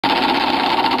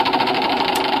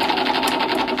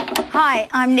Hi,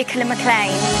 I'm Nicola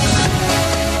McLean.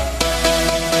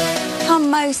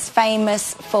 I'm most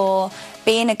famous for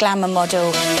being a glamour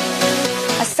model.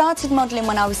 I started modelling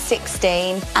when I was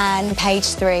 16 and page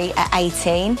 3 at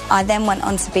 18. I then went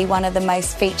on to be one of the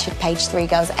most featured page 3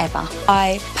 girls ever.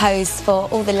 I posed for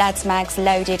all the lads mags,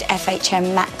 Loaded,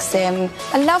 FHM, Maxim.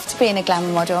 I loved being a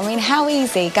glamour model. I mean, how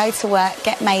easy, go to work,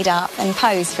 get made up and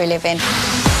pose for a living.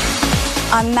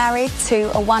 I'm married to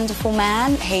a wonderful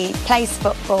man. He plays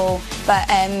football, but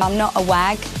I'm not a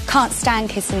wag. Can't stand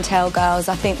kiss and tell girls.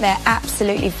 I think they're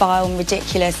absolutely vile and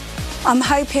ridiculous. I'm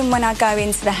hoping when I go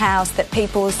into the house that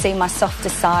people will see my softer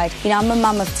side. You know, I'm a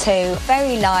mum of 2,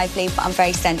 very lively, but I'm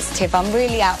very sensitive. I'm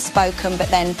really outspoken, but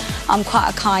then I'm quite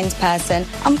a kind person.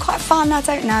 I'm quite fun, I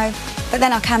don't know, but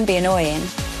then I can be annoying.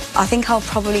 I think I'll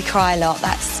probably cry a lot.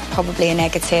 That's probably a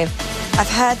negative. I've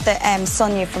heard that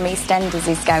Sonia from EastEnders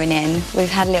is going in. We've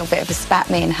had a little bit of a spat,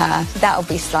 me and her. That'll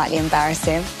be slightly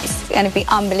embarrassing. It's going to be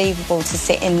unbelievable to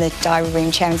sit in the diary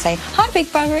room chair and say, "Hi, Big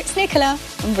Brother, it's Nicola."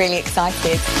 I'm really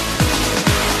excited.